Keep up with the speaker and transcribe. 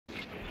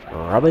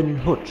Robin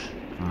Hood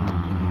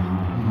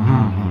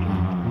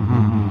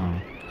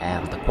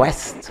and the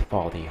quest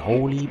for the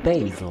Holy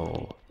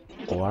Basil,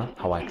 or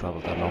how I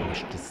traveled a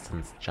longish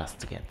distance just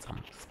to get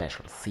some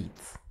special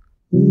seeds.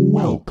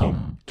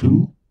 Welcome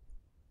to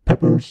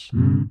Peppers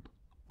and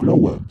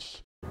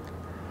Glowworms.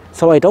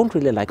 So I don't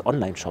really like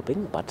online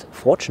shopping, but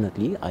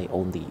fortunately I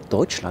own the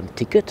Deutschland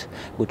ticket,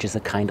 which is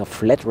a kind of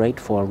flat rate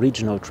for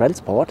regional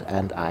transport,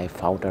 and I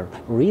found a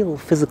real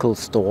physical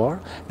store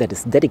that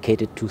is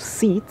dedicated to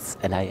seeds,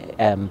 and I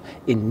am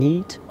in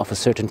need of a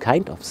certain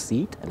kind of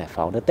seed, and I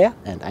found it there,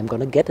 and I'm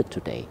gonna get it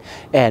today.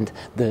 And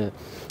the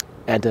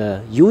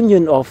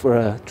union of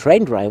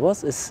train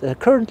drivers is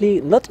currently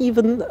not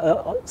even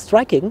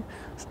striking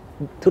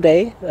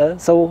today,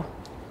 so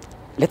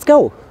let's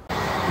go!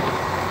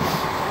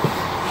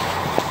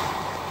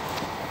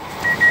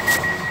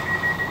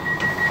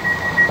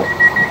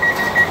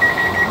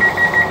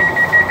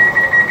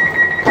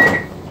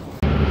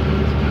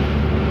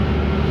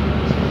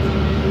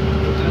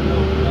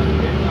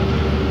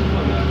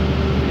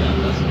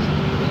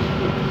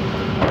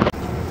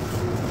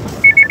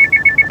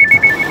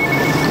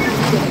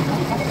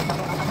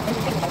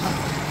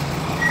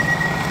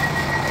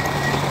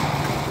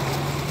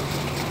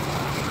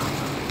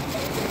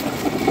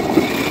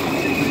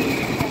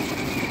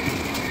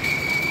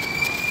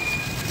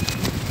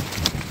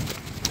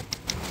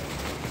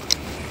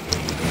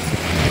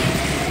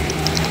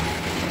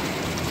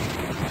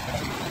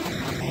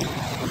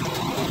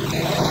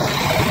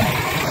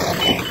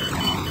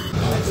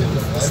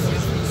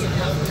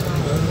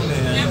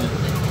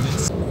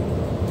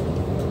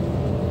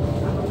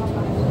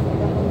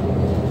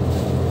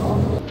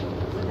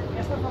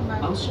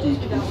 Ausstieg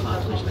in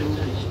Fahrtrichtung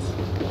rechts.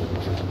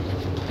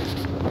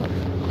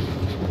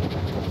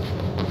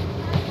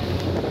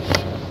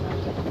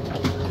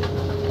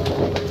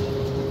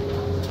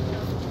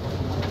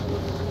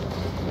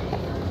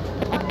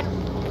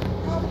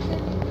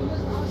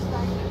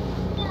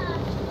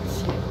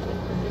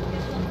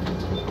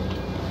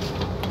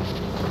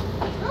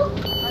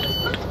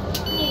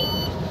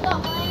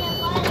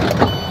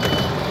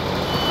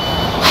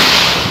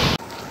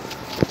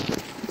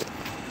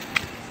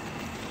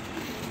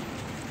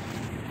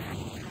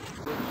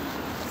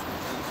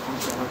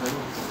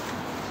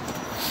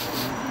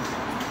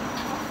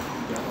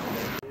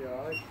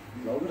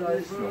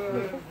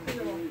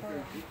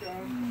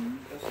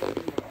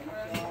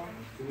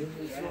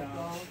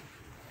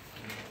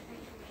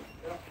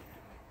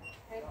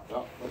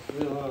 Ja, was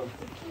wir noch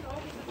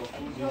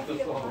tun, die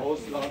das noch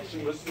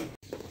rauslatschen müssen.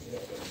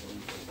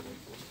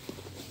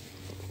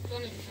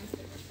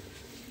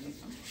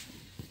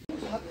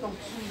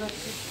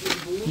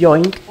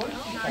 Joink!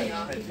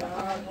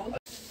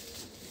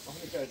 Auch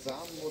nicht als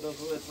Samen oder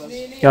so etwas.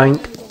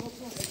 Joink!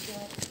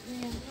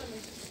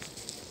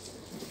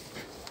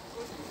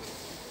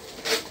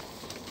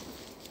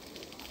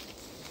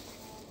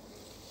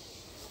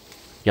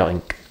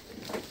 Joink!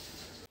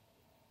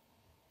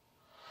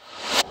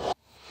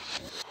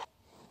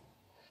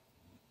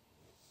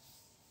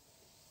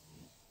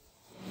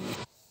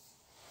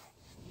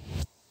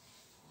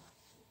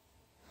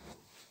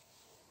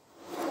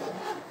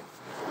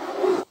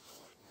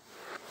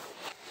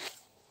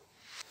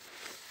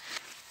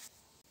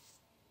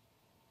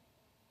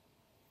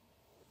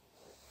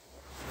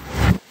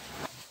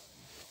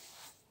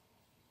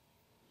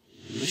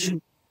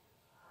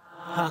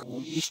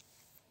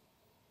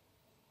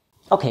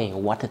 Okay,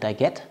 what did I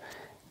get?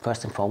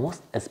 First and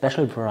foremost, a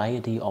special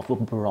variety of a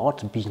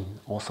broad bean,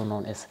 also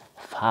known as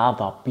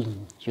fava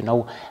bean. You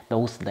know,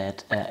 those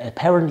that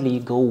apparently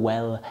go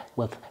well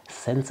with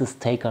census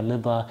taker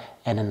liver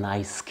and a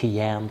nice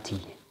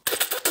Chianti.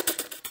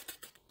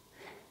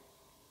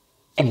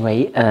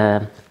 Anyway,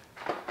 I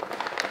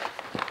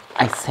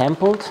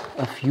sampled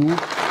a few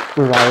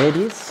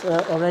varieties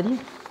already.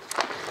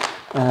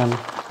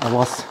 I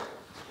was,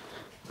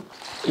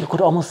 you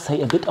could almost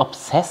say, a bit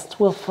obsessed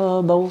with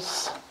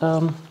those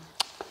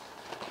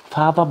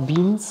fava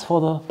beans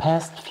for the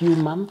past few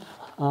months.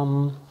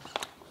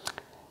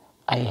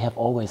 I have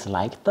always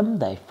liked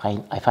them. I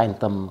find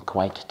them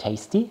quite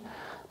tasty,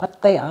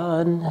 but they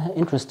are an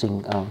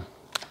interesting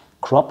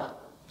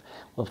crop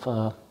with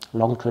a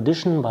long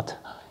tradition, but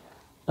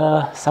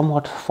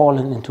somewhat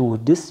fallen into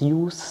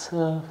disuse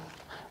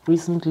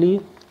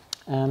recently.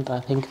 And I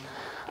think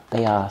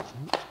they are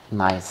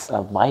nice,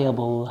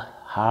 viable,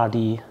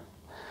 hardy,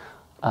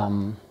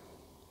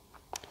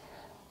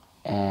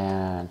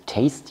 and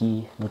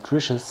tasty,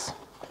 nutritious,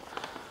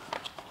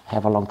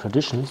 have a long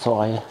tradition. So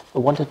I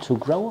wanted to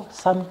grow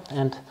some,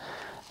 and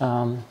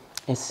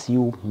as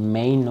you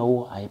may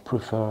know, I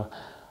prefer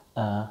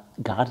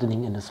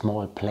gardening in a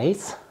small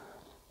place,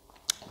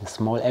 in a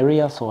small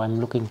area, so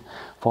I'm looking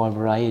for a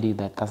variety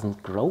that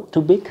doesn't grow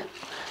too big,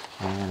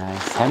 and I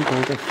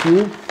sampled a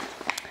few.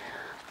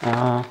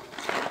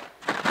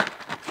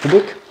 Too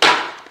big,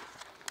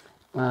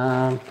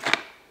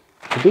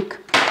 too big.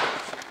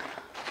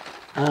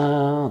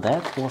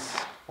 That was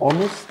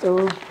almost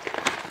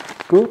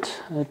good.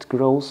 It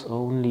grows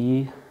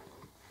only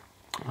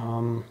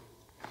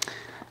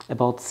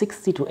about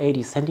 60 to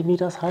 80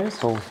 centimeters high,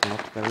 so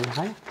not very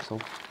high. So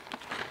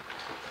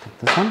take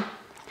this one.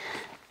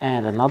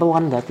 And another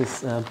one that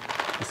is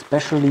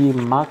especially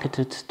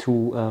marketed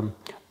to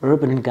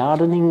urban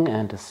gardening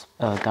and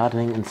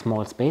gardening in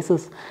small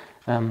spaces.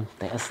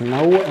 There is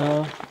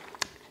no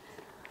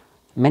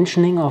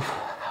mentioning of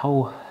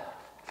how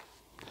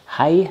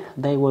high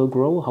they will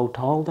grow, how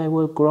tall they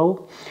will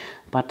grow,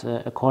 but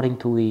according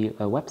to the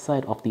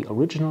website of the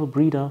original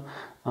breeder,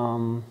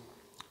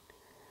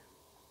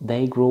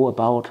 they grow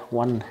about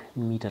 1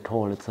 meter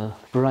tall. It's a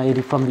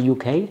variety from the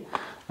UK.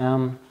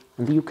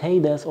 In the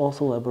UK there's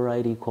also a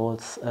variety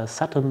called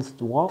Sutton's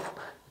Dwarf,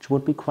 which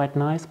would be quite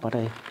nice, but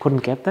I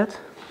couldn't get that.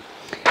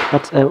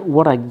 But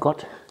what I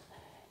got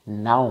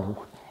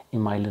now in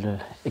my little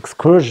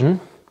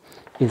excursion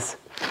is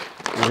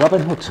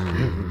Robin Hood.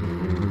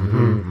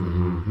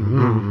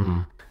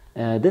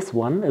 This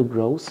one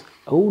grows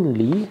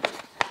only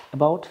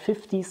about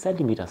 50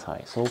 centimeters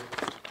high, so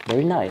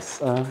very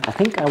nice. I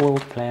think I will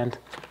plant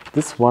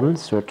this one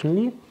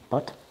certainly,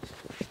 but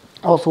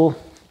also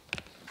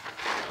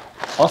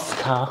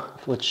Oscar,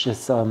 which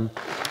is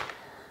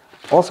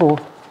also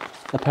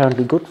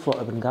apparently good for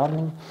urban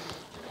gardening,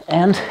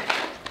 and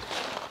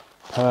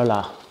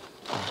Perla.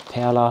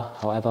 Perla,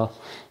 however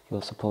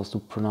you're supposed to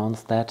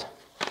pronounce that.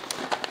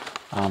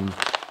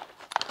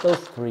 Those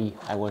three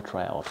I will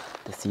try out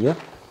this year.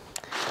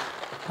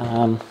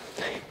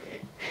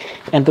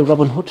 And the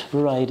Robin Hood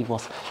variety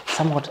was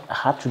somewhat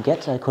hard to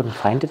get. I couldn't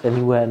find it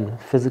anywhere in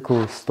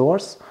physical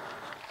stores.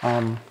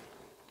 And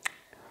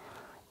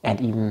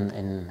even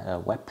in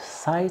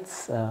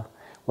websites,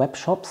 web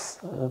shops,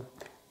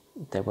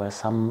 there were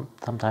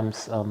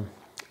sometimes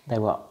they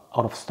were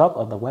out of stock,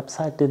 or the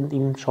website didn't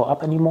even show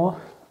up anymore,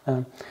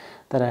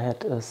 that I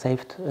had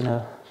saved in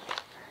a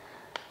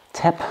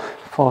tab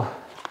for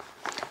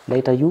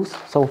later use.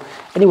 So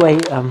anyway,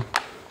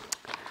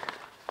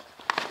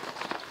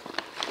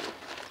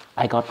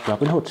 I got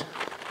Robin Hood,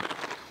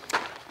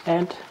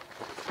 and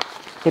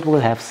it will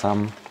have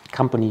some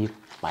company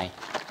by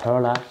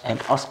Perla and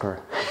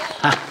Oscar.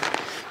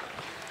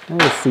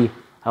 Let's see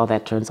how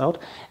that turns out.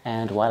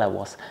 And while I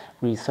was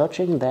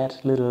researching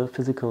that little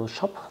physical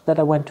shop that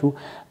I went to,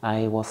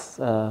 I was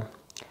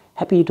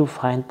happy to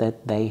find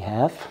that they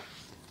have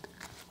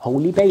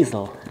Holy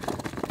Basil.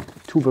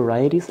 Two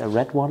varieties, a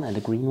red one and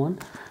a green one.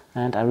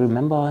 And I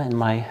remember in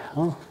my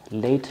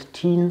late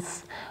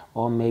teens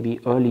or maybe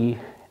early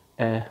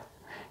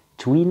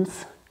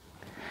tweens,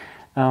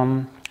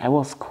 I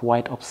was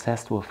quite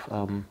obsessed with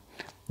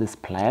this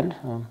plant.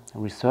 I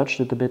researched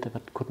it a bit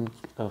but couldn't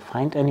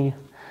find any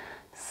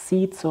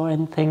seeds or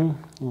anything,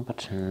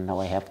 but now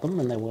I have them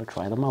and I will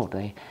try them out.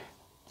 They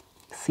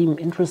seem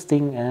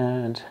interesting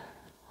and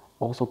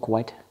also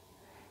quite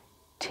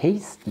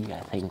tasty,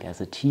 I think,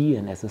 as a tea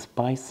and as a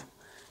spice.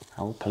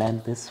 I will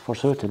plant this for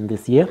certain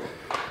this year.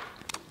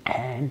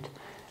 And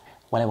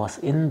while I was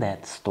in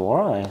that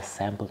store, I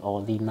sampled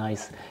all the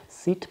nice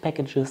seed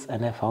packages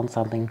and I found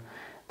something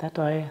that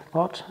I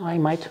thought I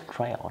might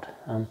try out.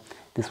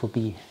 This will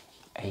be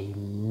a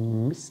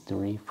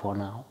mystery for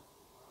now.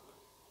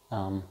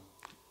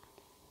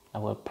 I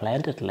will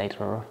plant it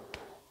later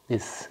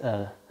this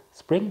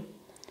spring,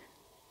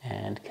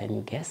 and can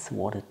you guess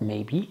what it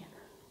may be?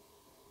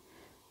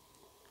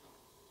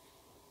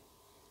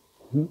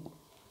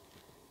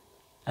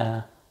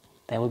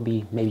 There will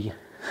be maybe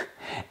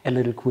a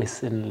little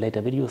quiz in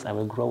later videos. I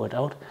will grow it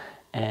out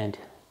and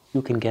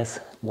you can guess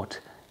what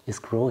is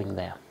growing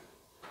there.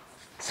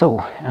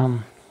 So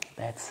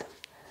that's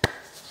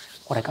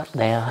what I got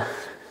there.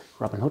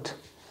 Robin Hood,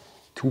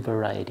 two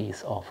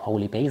varieties of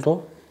Holy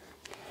Basil,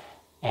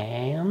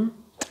 and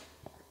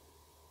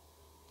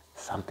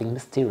something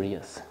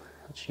mysterious,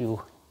 which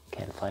you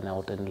can find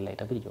out in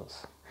later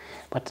videos.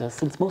 But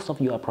since most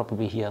of you are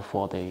probably here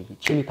for the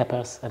chili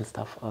peppers and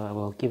stuff, I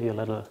will give you a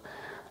little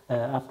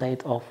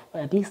update of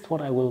at least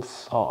what I will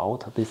saw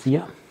out this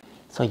year.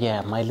 So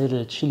yeah, my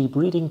little chili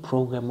breeding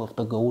program with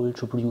the goal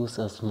to produce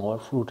a small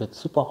fruited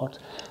super hot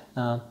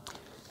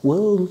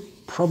will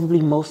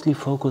probably mostly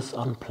focus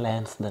on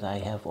plants that I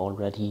have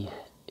already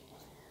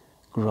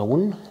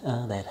grown,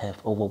 that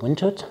have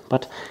overwintered,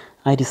 but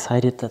I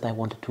decided that I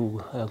wanted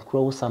to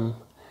grow some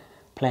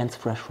plants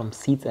fresh from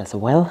seeds as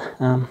well.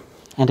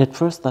 And at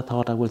first I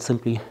thought I will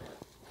simply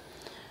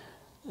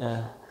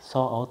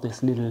saw out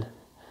this little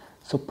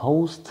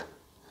supposed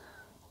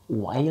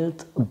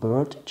wild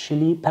bird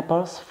chili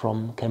peppers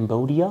from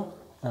Cambodia.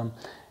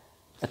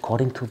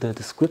 According to the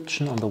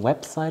description on the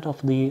website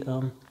of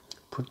the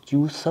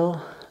producer,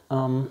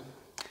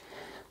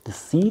 the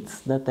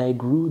seeds that they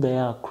grew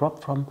their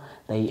crop from,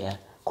 they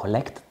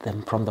collected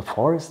them from the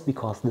forest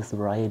because this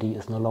variety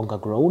is no longer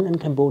grown in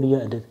Cambodia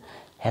and it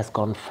has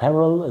gone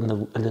feral in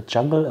the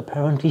jungle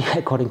apparently,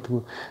 according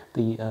to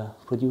the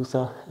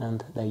producer,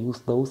 and they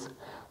use those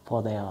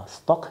for their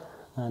stock,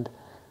 and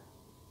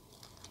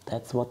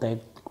that's what they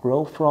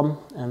grow from.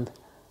 And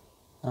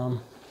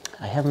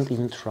I haven't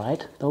even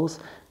tried those.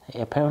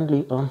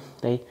 Apparently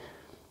they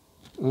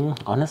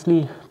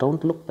honestly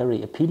don't look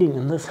very appealing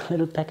in this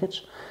little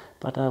package.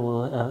 but I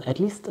will at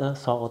least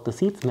saw out the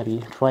seeds,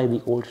 maybe try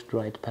the old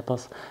dried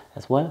peppers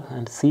as well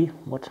and see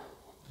what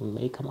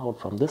may come out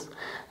from this.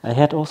 I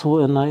had also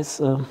a nice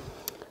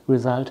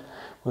result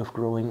with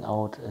growing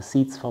out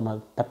seeds from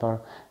a pepper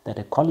that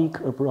a colleague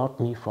brought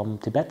me from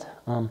Tibet.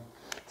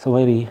 So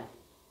maybe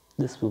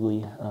this will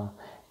be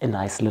a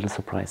nice little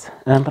surprise.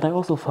 But I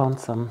also found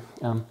some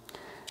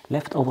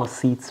leftover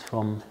seeds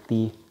from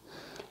the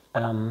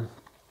Ahicharipa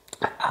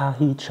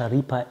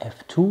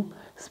F2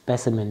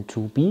 specimen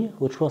 2B,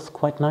 which was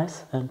quite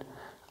nice, and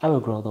I will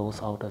grow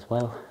those out as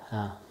well.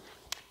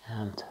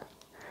 And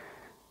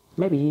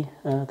maybe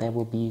there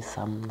will be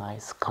some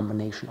nice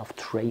combination of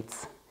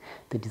traits,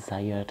 the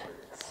desired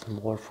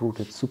small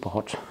fruited super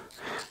hot.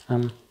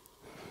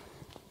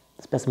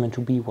 Specimen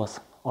 2B was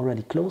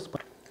already close,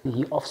 but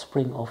the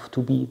offspring of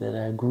 2B that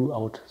I grew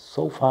out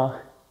so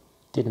far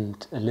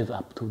didn't live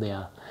up to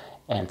their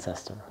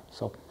ancestor.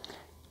 So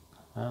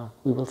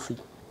we will see.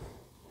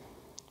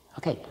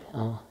 Okay,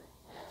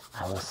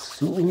 I will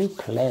soon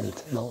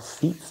plant those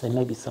seeds and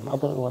maybe some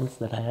other ones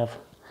that I have,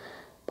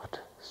 but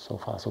so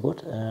far so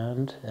good,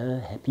 and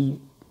happy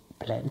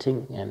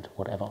planting and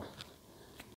whatever.